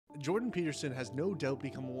Jordan Peterson has no doubt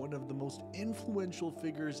become one of the most influential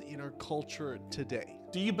figures in our culture today.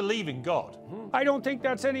 Do you believe in God? I don't think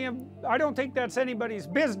that's anybody's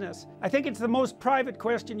business. I think it's the most private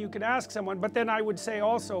question you can ask someone, but then I would say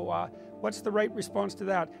also, what's the right response to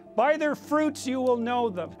that? By their fruits you will know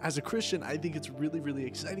them. As a Christian, I think it's really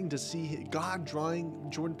exciting to see God drawing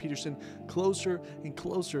Jordan Peterson closer and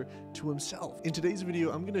closer to himself. In today's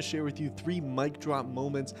video, I'm going to share with you 3 mic drop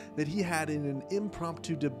moments that he had in an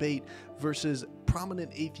impromptu debate versus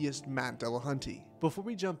prominent atheist Matt Dillahunty. Before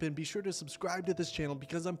we jump in, be sure to subscribe to this channel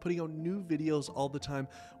because I'm putting out new videos all the time.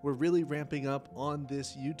 We're really ramping up on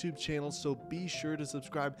this YouTube channel, so be sure to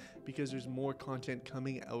subscribe because there's more content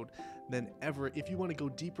coming out than ever. If you want to go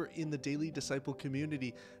deeper in the Daily Disciple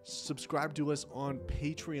community, subscribe to us on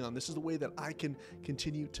Patreon. This is the way that I can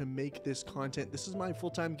continue to make this content. This is my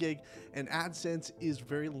full-time gig, and AdSense is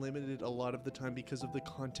very limited a lot of the time because of the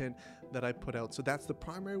content that I put out. So that's the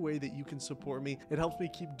primary way that you can support me. It helps me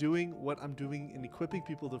keep doing what I'm doing and equipping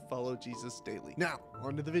people to follow Jesus daily. Now,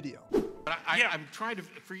 on to the video. But I'm trying to,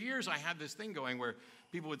 for years I had this thing going where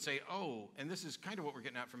people would say, oh, and this is kind of what we're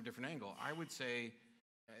getting at from a different angle. I would say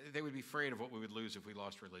they would be afraid of what we would lose if we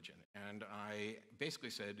lost religion. And I basically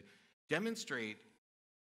said, demonstrate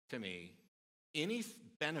to me any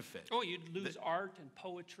benefit. Oh, you'd lose art and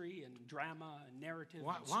poetry and drama and narrative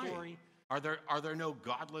and story. Why? Are there no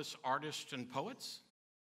godless artists and poets?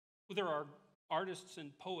 Well, there are artists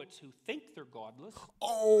and poets who think they're godless.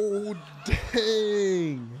 Oh,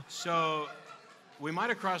 dang. So we might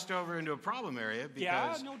have crossed over into a problem area because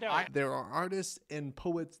yeah, no doubt. There are artists and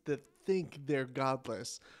poets that think they're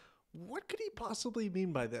godless. What could he possibly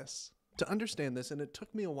mean by this? To understand this, and it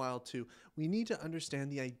took me a while too, we need to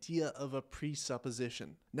understand the idea of a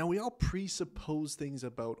presupposition. Now, we all presuppose things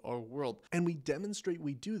about our world, and we demonstrate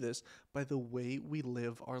we do this by the way we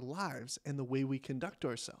live our lives and the way we conduct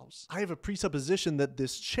ourselves. I have a presupposition that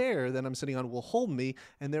this chair that I'm sitting on will hold me,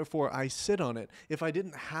 and therefore I sit on it. If I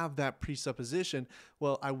didn't have that presupposition,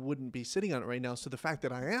 well, I wouldn't be sitting on it right now. So the fact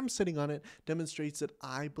that I am sitting on it demonstrates that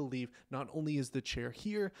I believe not only is the chair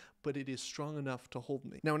here, but it is strong enough to hold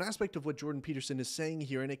me. Now, an aspect of what Jordan Peterson is saying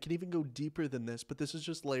here, and it can even go deeper than this, but this is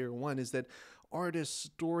just layer 1, is that artists,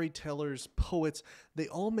 storytellers, poets, they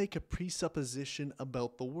all make a presupposition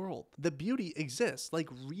about the world. The beauty exists, like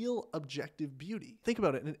real objective beauty. Think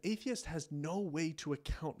about it, an atheist has no way to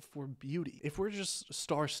account for beauty. If we're just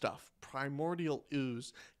star stuff, primordial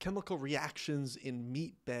ooze, chemical reactions in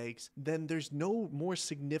meat bags, then there's no more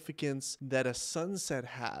significance that a sunset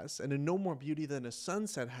has, and no more beauty than a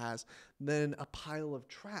sunset has than a pile of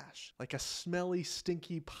trash, like a smelly,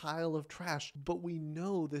 stinky pile of trash. But we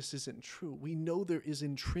know this isn't true. We know there is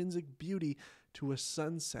intrinsic beauty to a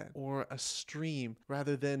sunset or a stream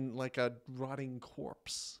rather than like a rotting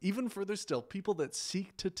corpse. Even further still, people that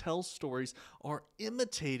seek to tell stories are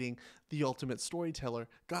imitating the ultimate storyteller,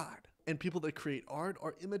 God. And people that create art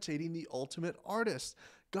are imitating the ultimate artist,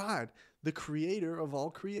 God, the creator of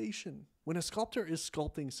all creation. When a sculptor is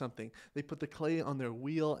sculpting something, they put the clay on their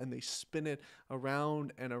wheel and they spin it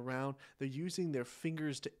around and around. They're using their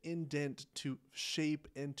fingers to indent, to shape,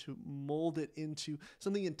 and to mold it into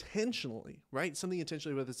something intentionally, right? Something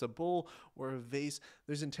intentionally, whether it's a bowl or a vase,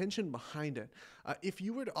 there's intention behind it. If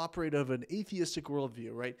you were to operate of an atheistic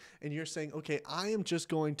worldview, right, and you're saying, okay, I am just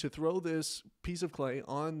going to throw this piece of clay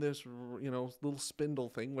on this, little spindle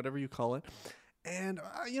thing, whatever you call it, and,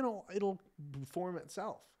 it'll form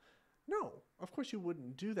itself. No, of course you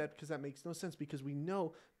wouldn't do that because that makes no sense, because we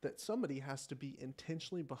know that somebody has to be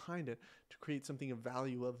intentionally behind it to create something of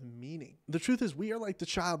value, of meaning. The truth is, we are like the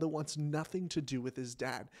child that wants nothing to do with his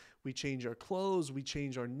dad. We change our clothes, we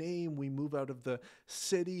change our name, we move out of the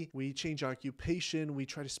city, we change our occupation, we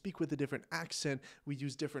try to speak with a different accent, we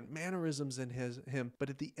use different mannerisms than him, but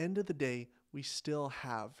at the end of the day, we still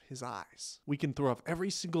have his eyes. We can throw off every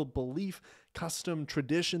single belief, custom,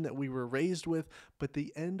 tradition that we were raised with, but at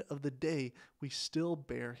the end of the day, we still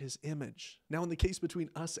bear his image. Now, in the case between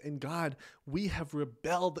us and God, we have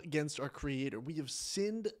rebelled against our Creator. We have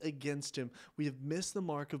sinned against him. We have missed the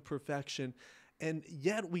mark of perfection, and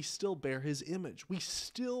yet we still bear his image. We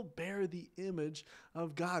still bear the image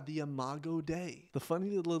of God, the Imago Dei. The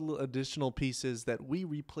funny little additional piece is that we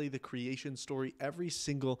replay the creation story every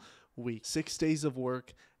single week. 6 days of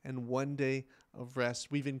work and 1 day of rest.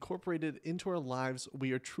 We've incorporated into our lives.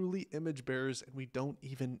 We are truly image bearers and we don't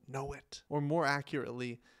even know it. Or more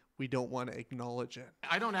accurately, we don't want to acknowledge it.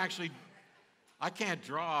 I can't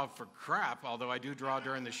draw for crap, although I do draw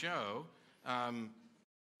during the show.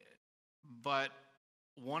 But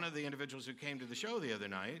one of the individuals who came to the show the other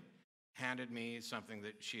night handed me something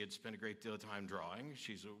that she had spent a great deal of time drawing.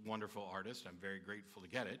 She's a wonderful artist. I'm very grateful to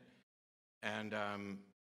get it. And,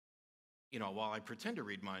 while I pretend to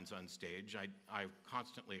read minds on stage, I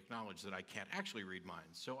constantly acknowledge that I can't actually read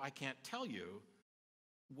minds. So I can't tell you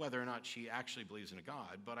whether or not she actually believes in a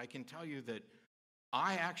God, but I can tell you that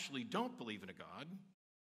I actually don't believe in a God,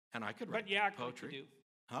 and I could write But you act poetry. like you do.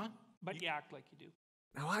 Huh? But you act like you do.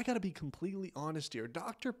 Now, I got to be completely honest here.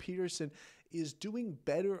 Dr. Peterson is doing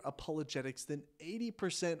better apologetics than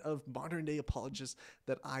 80% of modern day apologists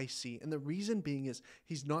that I see. And the reason being is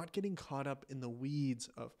he's not getting caught up in the weeds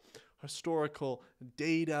of historical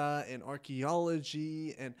data and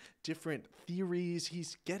archaeology and different theories.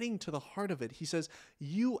 He's getting to the heart of it. He says,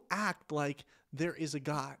 you act like there is a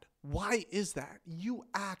God. Why is that? You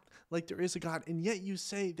act like there is a God, and yet you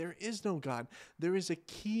say there is no God. There is a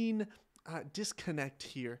keen disconnect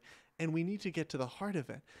here, and we need to get to the heart of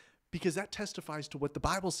it, because that testifies to what the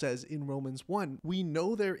Bible says in Romans 1. We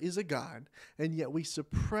know there is a God, and yet we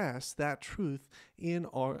suppress that truth in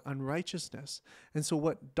our unrighteousness. And so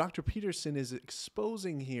what Dr. Peterson is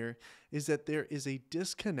exposing here is that there is a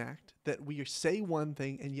disconnect, that we say one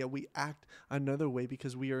thing and yet we act another way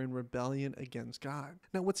because we are in rebellion against God.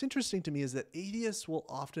 Now, what's interesting to me is that atheists will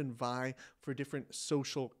often vie for different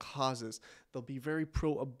social causes. They'll be very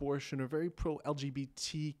pro-abortion or very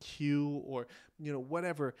pro-LGBTQ or,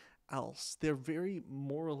 whatever else. They're very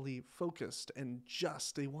morally focused and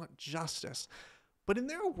just. They want justice. But in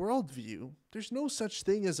their worldview, there's no such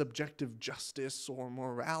thing as objective justice or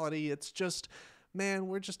morality. It's just, man,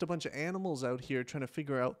 we're just a bunch of animals out here trying to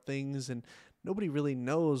figure out things, and nobody really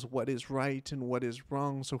knows what is right and what is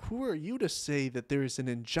wrong. So who are you to say that there is an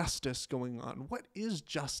injustice going on? What is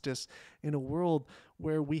justice in a world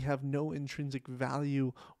where we have no intrinsic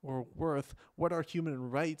value or worth? What are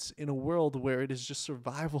human rights in a world where it is just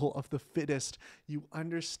survival of the fittest? You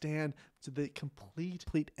understand the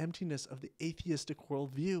complete emptiness of the atheistic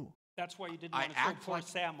worldview. That's why you didn't want to throw poor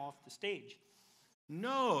Sam off the stage.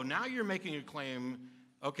 No, now you're making a claim.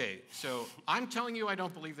 Okay, so I'm telling you I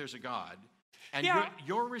don't believe there's a God. And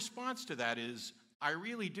your response to that is, I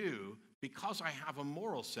really do, because I have a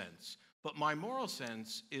moral sense. But my moral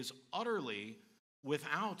sense is utterly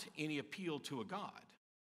without any appeal to a God.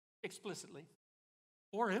 Explicitly.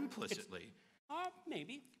 Or implicitly.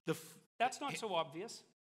 Maybe. That's not so obvious.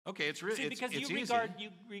 Okay, it's really because it's you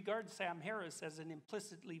regard Sam Harris as an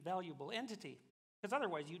implicitly valuable entity, because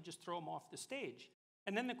otherwise you'd just throw him off the stage.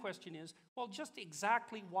 And then the question is, well, just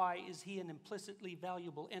exactly why is he an implicitly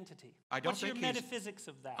valuable entity? What's your metaphysics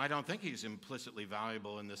of that? I don't think he's implicitly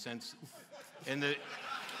valuable in the sense,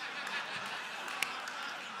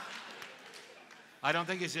 I don't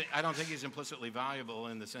think he's implicitly valuable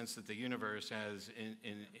in the sense that the universe has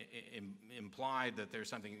implied that there's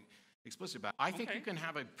something explicit about it. I think you can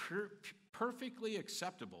have a perfectly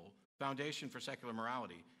acceptable foundation for secular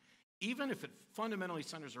morality, even if it fundamentally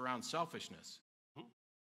centers around selfishness.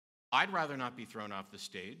 I'd rather not be thrown off the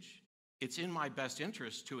stage. It's in my best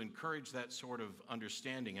interest to encourage that sort of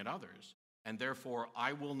understanding in others, and therefore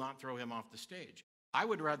I will not throw him off the stage. I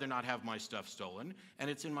would rather not have my stuff stolen, and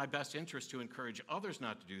it's in my best interest to encourage others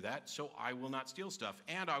not to do that, so I will not steal stuff,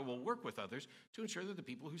 and I will work with others to ensure that the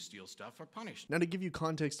people who steal stuff are punished. Now, to give you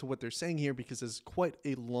context to what they're saying here, because it's quite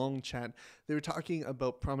a long chat, they were talking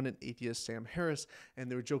about prominent atheist Sam Harris, and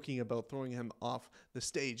they were joking about throwing him off the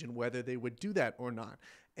stage and whether they would do that or not.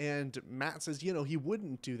 And Matt says, he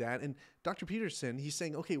wouldn't do that. And Dr. Peterson, he's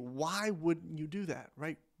saying, okay, why wouldn't you do that,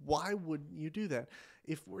 right? Why wouldn't you do that?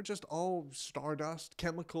 If we're just all stardust,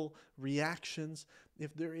 chemical reactions,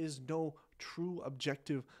 if there is no true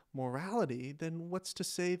objective morality, then what's to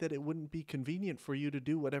say that it wouldn't be convenient for you to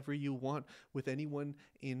do whatever you want with anyone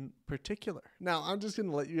in particular? Now, I'm just going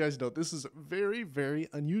to let you guys know this is very, very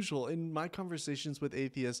unusual. In my conversations with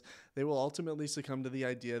atheists, they will ultimately succumb to the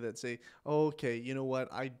idea that say, okay, you know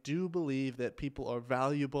what, I do believe that people are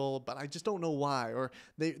valuable, but I just don't know why. Or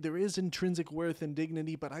there is intrinsic worth and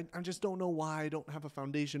dignity, but I just don't know why. I don't have a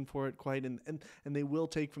foundation for it quite. And they will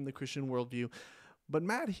take from the Christian worldview. But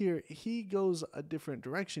Matt here, he goes a different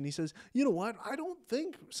direction. He says, you know what? I don't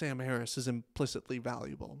think Sam Harris is implicitly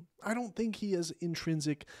valuable. I don't think he has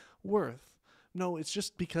intrinsic worth. No, it's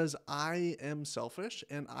just because I am selfish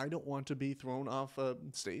and I don't want to be thrown off a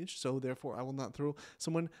stage, so therefore I will not throw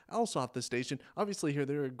someone else off the stage. And obviously here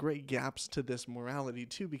there are great gaps to this morality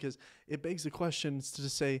too, because it begs the question to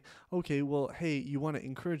say, okay, well, hey, you want to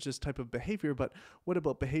encourage this type of behavior, but what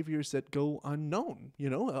about behaviors that go unknown?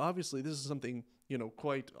 Obviously this is something,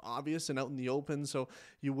 quite obvious and out in the open, so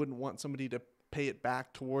you wouldn't want somebody to pay it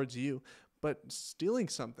back towards you. But stealing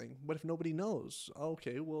something, what if nobody knows?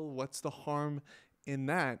 Okay, well, what's the harm in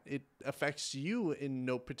that it affects you in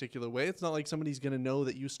no particular way. It's not like somebody's going to know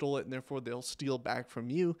that you stole it and therefore they'll steal back from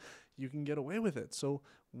you. You can get away with it. So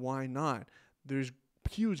why not? There's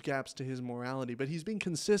huge gaps to his morality, but he's being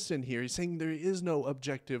consistent here. He's saying there is no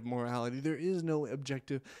objective morality. There is no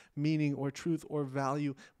objective meaning or truth or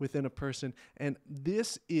value within a person. And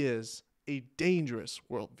this is a dangerous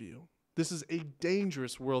worldview. This is a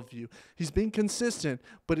dangerous worldview. He's being consistent,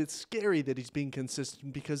 but it's scary that he's being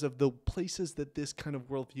consistent because of the places that this kind of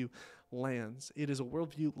worldview lands. It is a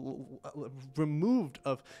worldview removed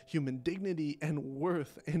of human dignity and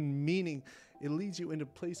worth and meaning. It leads you into a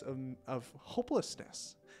place of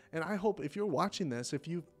hopelessness. And I hope if you're watching this, if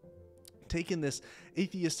you've taken this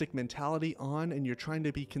atheistic mentality on and you're trying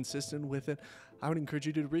to be consistent with it, I would encourage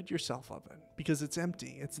you to rid yourself of it because it's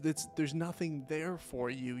empty. There's nothing there for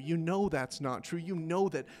you. You know that's not true. You know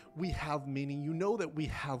that we have meaning. You know that we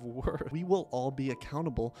have worth. We will all be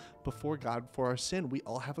accountable before God for our sin. We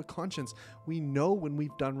all have a conscience. We know when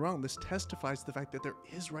we've done wrong. This testifies to the fact that there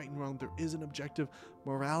is right and wrong. There is an objective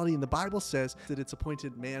morality. And the Bible says that it's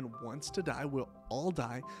appointed man once to die. We'll all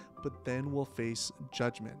die, but then we'll face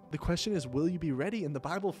judgment. The question is, will you be ready? And the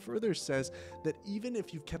Bible further says that even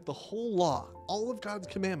if you've kept the whole law, all of God's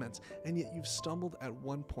commandments, and yet you've stumbled at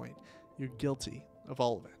one point, you're guilty of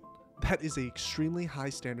all of it. That is an extremely high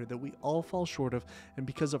standard that we all fall short of, and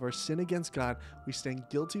because of our sin against God, we stand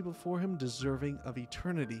guilty before Him, deserving of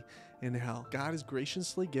eternity in hell. God has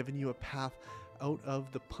graciously given you a path out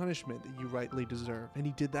of the punishment that you rightly deserve, and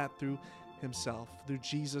He did that through Himself, through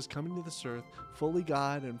Jesus coming to this earth, fully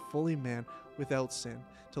God and fully man, without sin,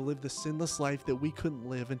 to live the sinless life that we couldn't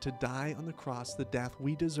live, and to die on the cross the death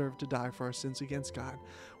we deserve to die for our sins against God.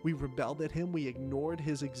 We rebelled at Him. We ignored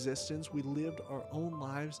His existence. We lived our own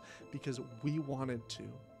lives because we wanted to,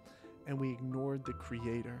 and we ignored the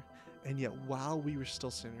Creator. And yet while we were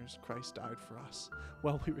still sinners, Christ died for us,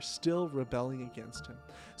 while we were still rebelling against Him,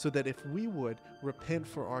 so that if we would repent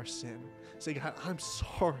for our sin, say, God, I'm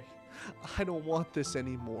sorry, I don't want this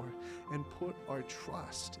anymore, and put our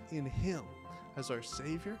trust in Him as our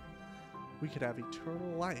Savior, we could have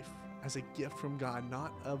eternal life as a gift from God,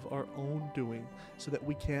 not of our own doing, so that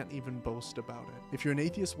we can't even boast about it. If you're an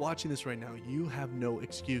atheist watching this right now, you have no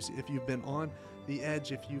excuse. If you've been on the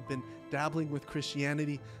edge, if you've been dabbling with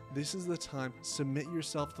Christianity, this is the time. Submit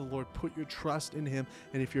yourself to the Lord, put your trust in Him.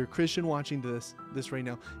 And if you're a Christian watching this right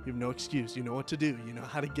now, you have no excuse. You know what to do. You know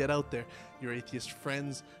how to get out there. Your atheist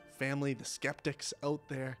friends, family, the skeptics out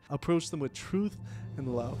there, approach them with truth and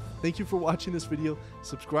love. Thank you for watching this video.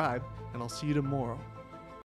 Subscribe, and I'll see you tomorrow.